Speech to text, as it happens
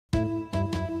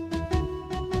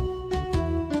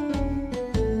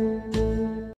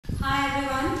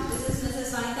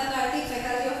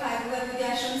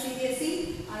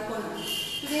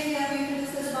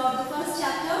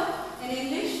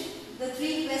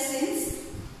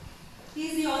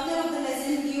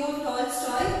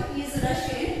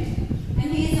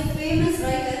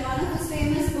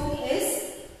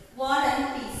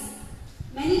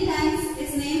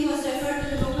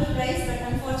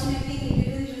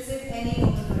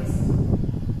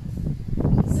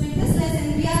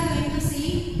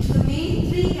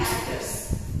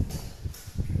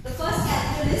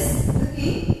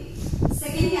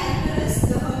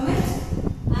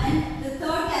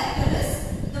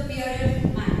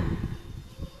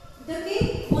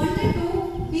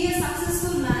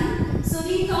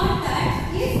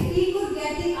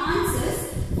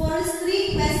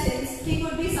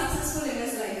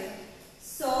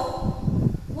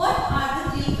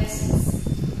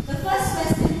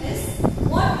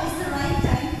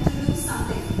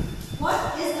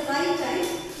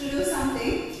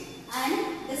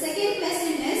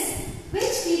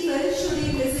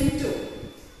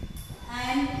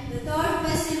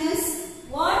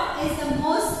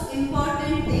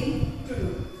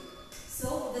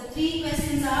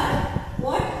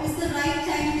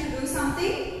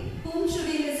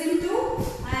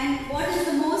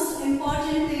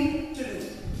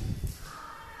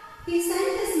He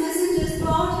sent his messengers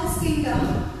throughout his kingdom,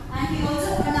 and he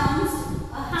also announced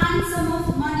a handsome sum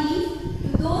of money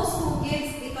to those who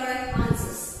gives the correct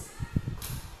answers.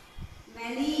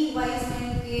 Many wise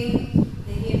men came.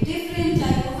 They gave different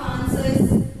type of answers.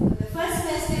 For the first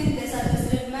question, they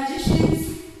suggested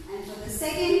magicians, and for the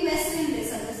second question, they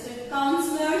suggested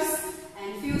counselors,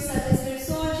 and few suggested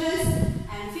soldiers,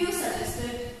 and few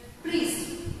suggested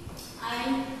priests.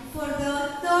 And for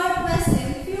the third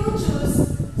question, few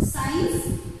chose science,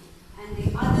 and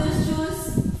the others chose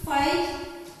fight,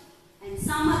 and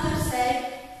some others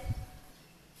said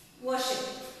worship.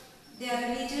 They are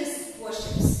religious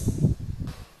worships.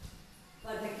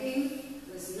 But the king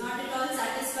was not at all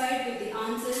satisfied with the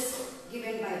answers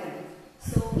given by them.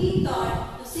 So he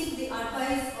thought to seek the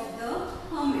advice of the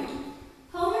hermit.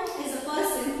 Hermit is a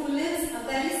person who lives a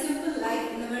very simple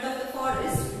life in the middle of the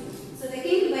forest. So the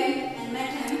king went and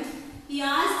met him. He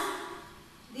asked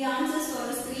the answers for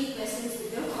his 3 questions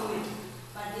to the hermit.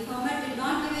 But the hermit did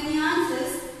not give any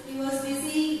answers. He was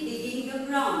busy digging the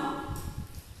ground.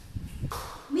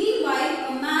 Meanwhile,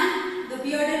 a man, the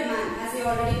bearded man, as I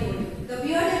already told you, the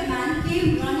bearded man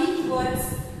came running towards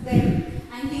them,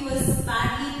 and he was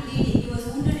badly bleeding. He was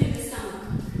wounded in his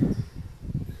stomach.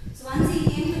 So once he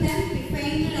came to them, he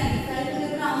fainted and he fell to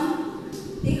the ground.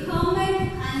 The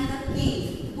hermit and the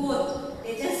king, both,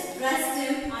 they just pressed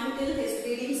him until his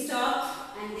bleeding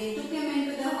stopped, and they took him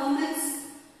into the hermit's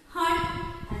hut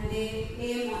and they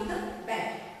lay him on the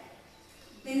bed.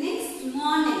 The next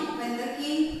morning, when the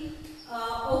king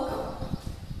woke up,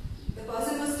 the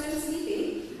person was still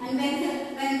sleeping, and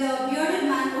when the bearded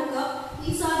man woke up,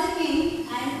 he saw the king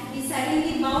and he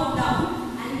suddenly bowed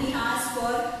down and he asked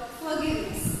for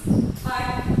forgiveness.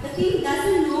 But the king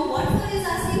doesn't know what for he is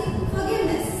asking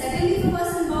forgiveness. Suddenly if a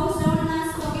person bows down and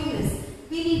asks forgiveness,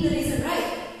 we need the reason,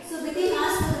 right? So the king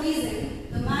asked for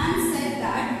reason. The man said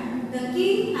that the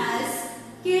king has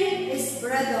killed his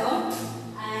brother